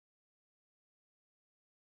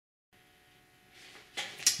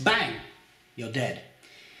Bang! You're dead.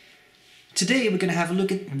 Today we're going to have a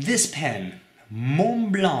look at this pen.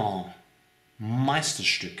 Montblanc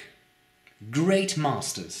Meisterstück. Great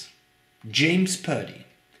Masters. James Purdey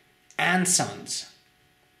and Sons.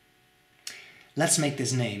 Let's make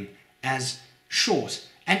this name as short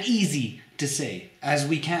and easy to say as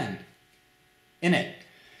we can. Innit?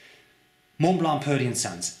 Montblanc, Purdey and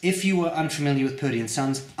Sons. If you were unfamiliar with Purdey and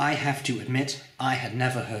Sons, I have to admit I had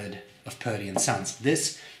never heard of Purdey and Sons.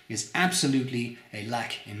 This is absolutely a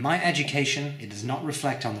lack in my education. It does not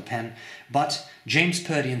reflect on the pen, but James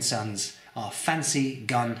Purdey and Sons are fancy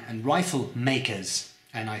gun and rifle makers,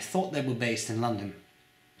 and I thought they were based in London.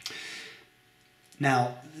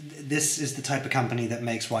 Now, this is the type of company that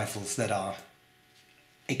makes rifles that are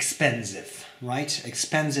expensive, right?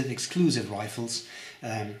 Expensive, exclusive rifles.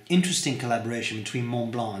 Interesting collaboration between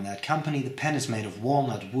Montblanc and that company. The pen is made of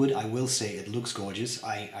walnut wood. I will say it looks gorgeous.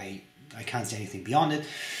 I can't say anything beyond it.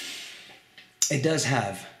 It does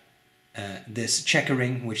have this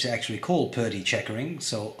checkering, which is actually called Purdey checkering.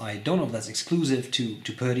 So I don't know if that's exclusive to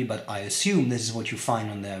Purdey, but I assume this is what you find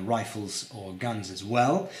on their rifles or guns as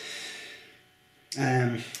well.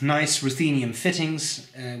 Nice ruthenium fittings,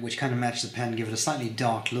 which kind of match the pen, give it a slightly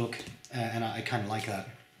dark look, and I kind of like that.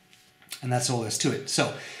 And that's all there is to it.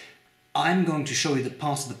 So I'm going to show you the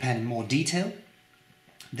parts of the pen in more detail.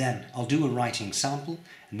 Then I'll do a writing sample,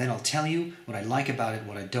 and then I'll tell you what I like about it,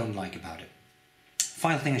 what I don't like about it.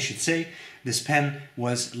 Final thing I should say, this pen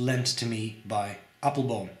was lent to me by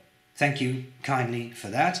Appelboom. Thank you kindly for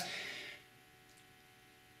that.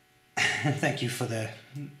 And thank you for the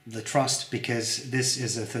trust, because this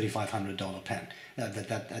is a $3,500 pen.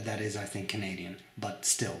 That is, I think, Canadian, but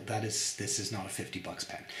still, this is not a $50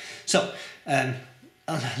 pen. So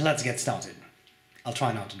let's get started. I'll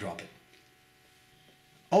try not to drop it.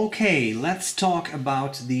 Okay, let's talk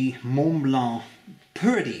about the Montblanc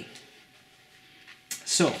Purdey.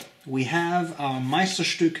 So we have our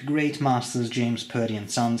Meisterstück Great Masters, James Purdey and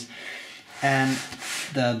Sons. And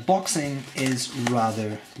the boxing is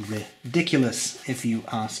rather ridiculous, if you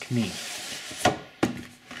ask me.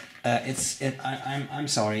 I'm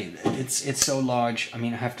sorry, it's so large. I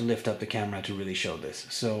mean, I have to lift up the camera to really show this.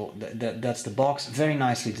 So that's the box, very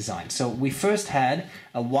nicely designed. So we first had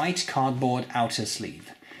a white cardboard outer sleeve.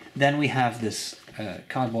 Then we have this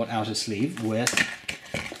cardboard outer sleeve with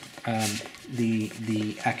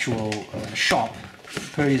the actual shop,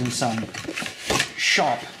 Purdey and Son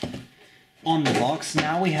shop, on the box.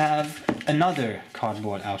 Now we have another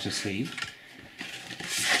cardboard outer sleeve.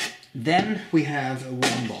 Then we have a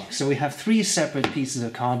wooden box. So we have three separate pieces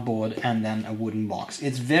of cardboard and then a wooden box.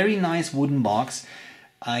 It's very nice wooden box.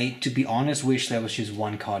 I, to be honest, wish there was just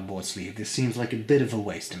one cardboard sleeve. This seems like a bit of a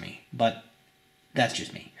waste to me, but that's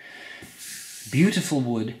just me. Beautiful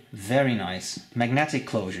wood, very nice. Magnetic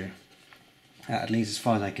closure. At least as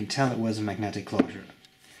far as I can tell, it was a magnetic closure.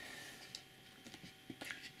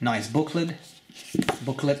 Nice booklet,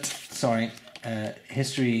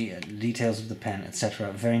 history, details of the pen,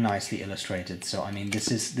 etc. Very nicely illustrated. So I mean, this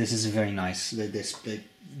is a very nice. This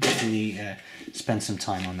definitely spend some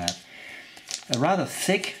time on that. A rather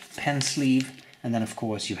thick pen sleeve, and then of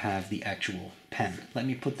course you have the actual pen. Let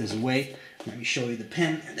me put this away. Let me show you the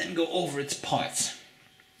pen, and then go over its parts.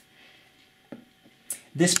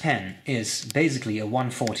 This pen is basically a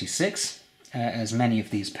 146, as many of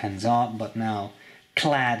these pens are, but now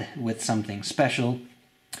clad with something special.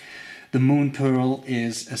 The Moon Pearl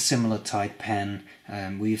is a similar type pen.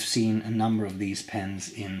 We've seen a number of these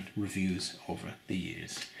pens in reviews over the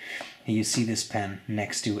years. Here you see this pen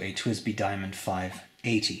next to a TWSBI Diamond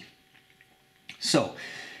 580. So,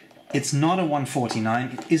 it's not a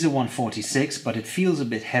 149, it is a 146, but it feels a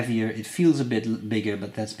bit heavier, it feels a bit bigger,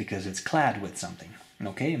 but that's because it's clad with something.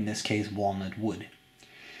 Okay, in this case, walnut wood.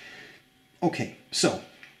 Okay, so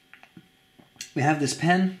we have this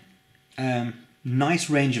pen, nice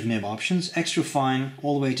range of nib options, extra fine,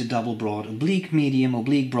 all the way to double broad, oblique medium,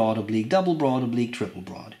 oblique broad, oblique double broad, oblique triple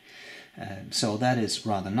broad. So that is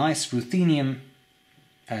rather nice. Ruthenium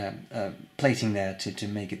plating there to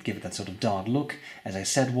make it, give it that sort of dark look. As I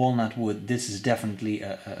said, walnut wood, this is definitely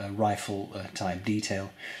a rifle type detail.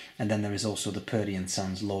 And then there is also the Purdey and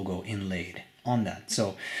Sons logo inlaid on that.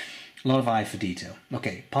 So a lot of eye for detail.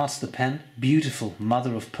 Okay, parts of the pen, beautiful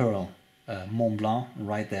mother of pearl Montblanc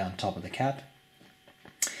right there on top of the cap.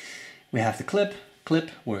 We have the clip.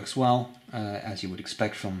 Clip works well, as you would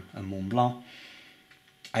expect from a Montblanc.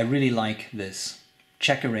 I really like this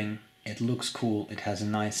checkering. It looks cool. It has a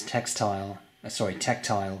nice tactile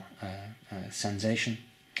sensation.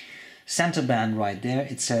 Center band right there.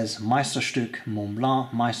 It says Meisterstück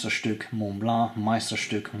Montblanc, Meisterstück Montblanc,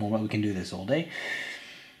 Meisterstück Montblanc. We can do this all day.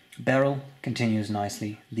 Barrel continues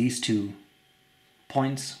nicely. These two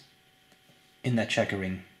points in that checker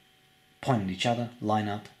ring point at each other, line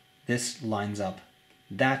up. This lines up,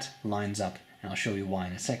 that lines up, and I'll show you why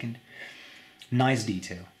in a second. Nice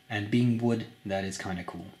detail, and being wood, that is kind of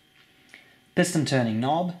cool. Piston turning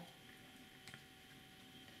knob.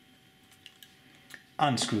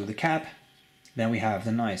 Unscrew the cap. Then we have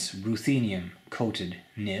the nice ruthenium coated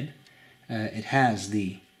nib. It has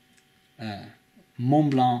the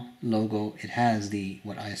Montblanc logo. It has the,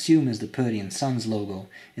 what I assume is the Purdey & Sons logo.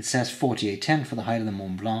 It says 4810 for the height of the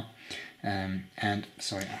Montblanc. And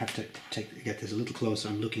sorry, I have to get this a little closer.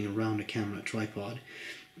 I'm looking around the camera tripod.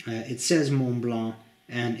 It says Montblanc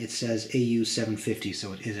and it says AU 750,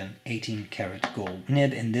 so it is an 18 karat gold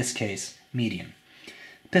nib, in this case medium.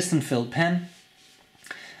 Piston filled pen,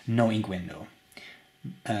 no ink window.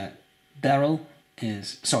 Barrel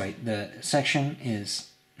is, sorry, the section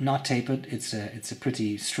is not tapered. It's a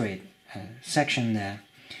pretty straight section there,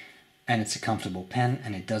 and it's a comfortable pen,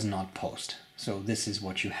 and it does not post. So this is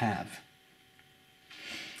what you have.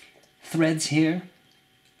 Threads here,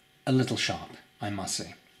 a little sharp, I must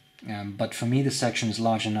say. But for me the section is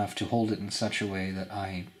large enough to hold it in such a way that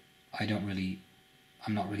I'm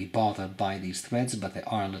not really bothered by these threads, but they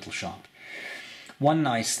are a little sharp. One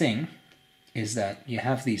nice thing is that you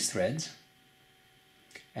have these threads,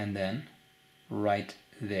 and then right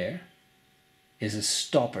there is a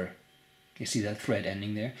stopper. You see that thread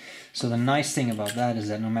ending there? So the nice thing about that is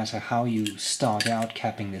that no matter how you start out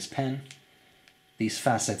capping this pen, these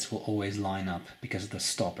facets will always line up because of the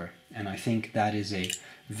stopper. And I think that is a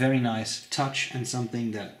very nice touch and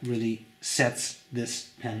something that really sets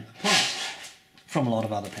this pen apart from a lot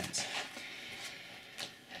of other pens.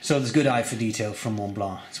 So there's good eye for detail from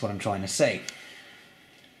Montblanc, that's what I'm trying to say.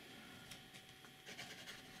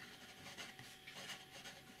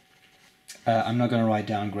 I'm not going to write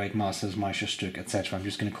down Great Masters, Meisterstück, etc. I'm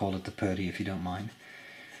just going to call it the Purdey if you don't mind.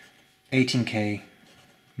 18K,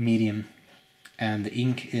 medium, and the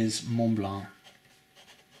ink is Montblanc.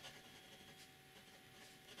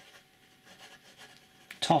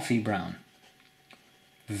 Toffee brown.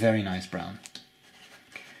 Very nice brown.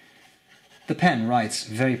 The pen writes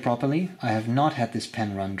very properly. I have not had this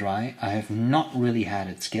pen run dry. I have not really had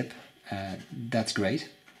it skip. That's great.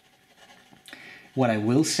 What I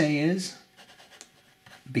will say is,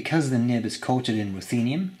 because the nib is coated in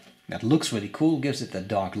ruthenium, that looks really cool, gives it that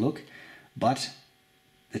dark look, but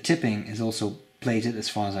the tipping is also plated as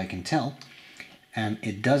far as I can tell, and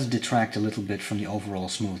it does detract a little bit from the overall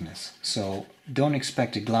smoothness. So don't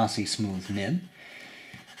expect a glassy smooth nib.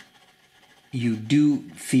 You do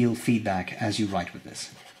feel feedback as you write with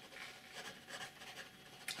this.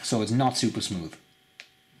 So it's not super smooth,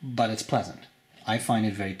 but it's pleasant. I find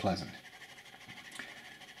it very pleasant.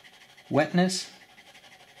 Wetness,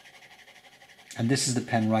 and this is the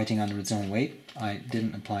pen writing under its own weight. I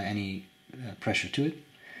didn't apply any pressure to it.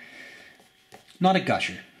 Not a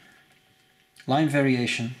gusher. Line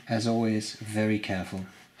variation, as always, very careful.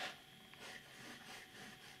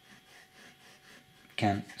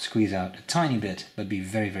 Can squeeze out a tiny bit, but be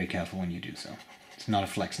very, very careful when you do so. It's not a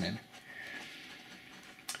flex nib.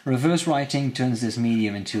 Reverse writing turns this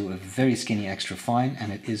medium into a very skinny extra fine,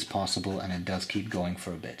 and it is possible, and it does keep going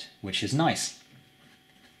for a bit, which is nice.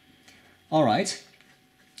 Alright,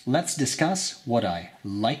 let's discuss what I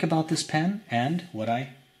like about this pen and what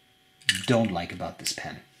I don't like about this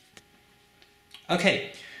pen.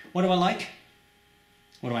 Okay, what do I like?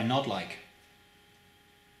 What do I not like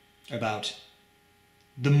about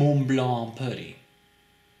the Montblanc Purdey?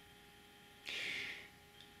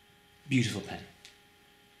 Beautiful pen.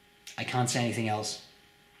 I can't say anything else.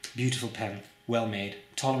 Beautiful pen, well made,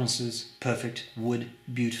 tolerances perfect, wood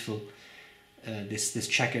beautiful. This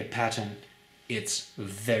checkered pattern, it's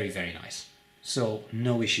very, very nice. So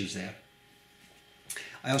no issues there.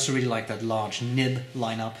 I also really like that large nib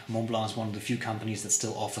lineup. Montblanc is one of the few companies that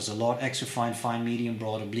still offers a lot. Extra fine, fine, medium,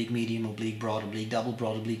 broad, oblique, medium, oblique, broad, oblique, double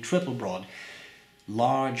broad, oblique, triple broad.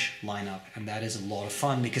 Large lineup, and that is a lot of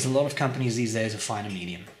fun because a lot of companies these days are fine and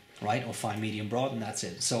medium, right? Or fine, medium, broad, and that's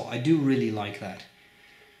it. So I do really like that.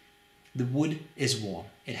 The wood is warm.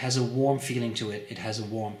 It has a warm feeling to it. It has a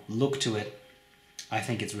warm look to it. I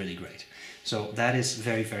think it's really great. So that is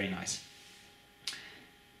very, very nice.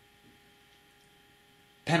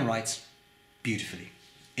 Pen writes beautifully.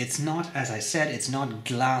 It's not, as I said, it's not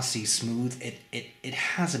glassy smooth. It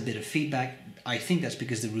has a bit of feedback. I think that's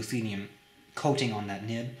because the ruthenium coating on that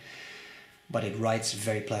nib, but it writes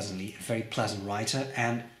very pleasantly, a very pleasant writer.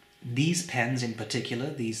 And these pens in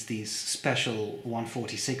particular, these special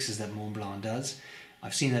 146s that Montblanc does,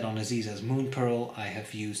 I've seen that on Aziza's Moon Pearl. I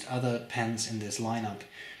have used other pens in this lineup,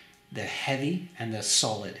 They're heavy and they're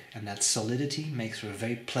solid, and that solidity makes for a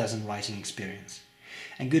very pleasant writing experience.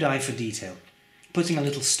 And good eye for detail. Putting a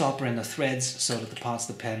little stopper in the threads so that the parts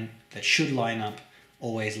of the pen that should line up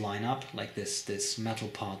always line up, like this metal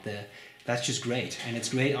part there. That's just great, and it's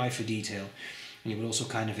great eye for detail. And you would also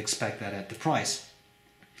kind of expect that at the price.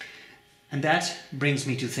 And that brings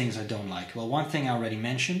me to things I don't like. Well, one thing I already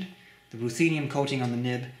mentioned, the ruthenium coating on the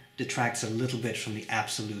nib detracts a little bit from the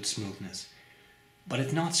absolute smoothness. But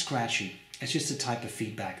it's not scratchy. It's just a type of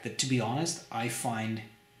feedback that, to be honest, I find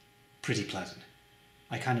pretty pleasant.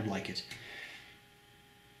 I kind of like it.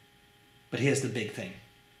 But here's the big thing.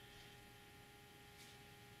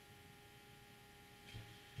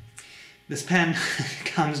 This pen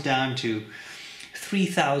comes down to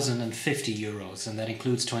 3,050 euros, and that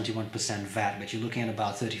includes 21% VAT, but you're looking at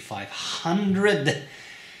about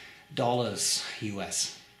 $3,500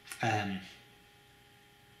 US.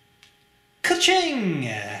 Ka-ching!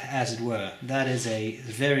 As it were. That is a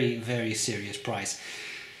very, very serious price.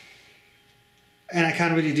 And I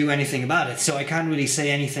can't really do anything about it, so I can't really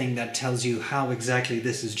say anything that tells you how exactly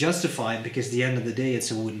this is justified, because at the end of the day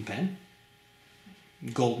it's a wooden pen.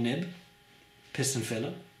 Gold nib. Piston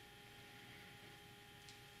filler.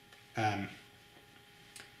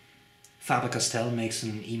 Faber-Castell makes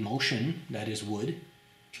an Emotion that is wood.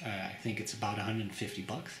 I think it's about 150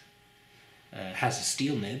 bucks. It has a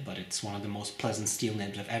steel nib, but it's one of the most pleasant steel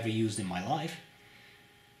nibs I've ever used in my life.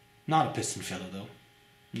 Not a piston filler though.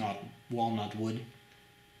 Not walnut wood.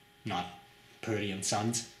 Not Purdey and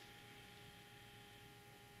Sons.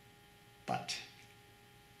 But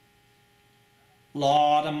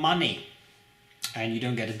lot of money. And you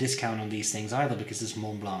don't get a discount on these things either, because it's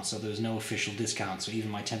Montblanc, so there's no official discount. So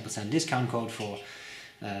even my 10% discount code for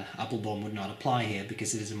Appelboom would not apply here,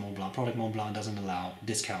 because it is a Montblanc product. Montblanc doesn't allow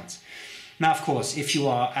discounts. Now, of course, if you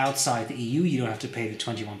are outside the EU, you don't have to pay the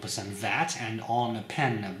 21% VAT, and on a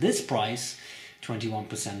pen of this price,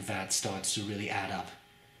 21% VAT starts to really add up.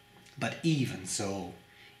 But even so,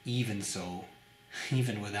 even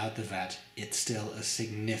without the VAT, it's still a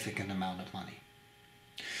significant amount of money.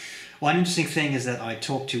 One interesting thing is that I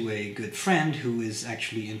talked to a good friend who is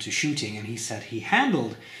actually into shooting, and he said he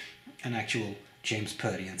handled an actual James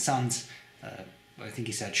Purdey and Sons, I think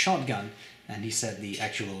he said shotgun, and he said the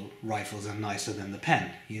actual rifles are nicer than the pen.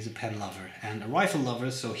 He is a pen lover and a rifle lover,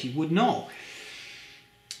 so he would know.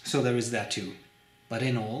 So there is that too. But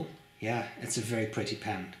in all, yeah, it's a very pretty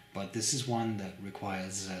pen, but this is one that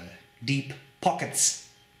requires deep pockets.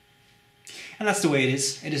 And that's the way it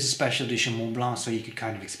is. It is a special edition Montblanc, so you could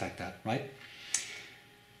kind of expect that, right?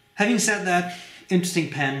 Having said that, interesting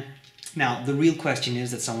pen. Now, the real question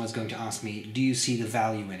is that someone's going to ask me, do you see the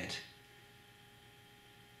value in it?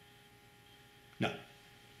 No.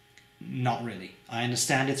 Not really. I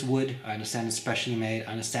understand it's wood, I understand it's specially made,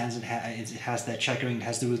 I understand it has that checkering, it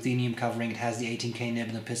has the ruthenium covering, it has the 18K nib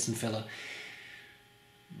and the piston filler.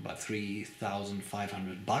 But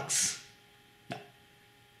 3,500 bucks? No.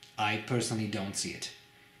 I personally don't see it.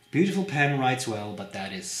 Beautiful pen, writes well, but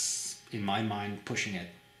that is, in my mind, pushing it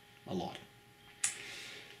a lot.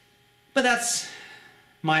 But that's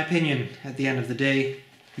my opinion. At the end of the day,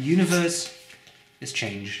 the universe is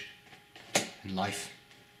change, and life,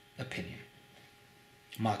 opinion.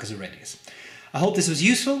 Marcus Aurelius. I hope this was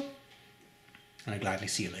useful, and I'll gladly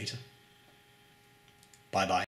see you later. Bye-bye.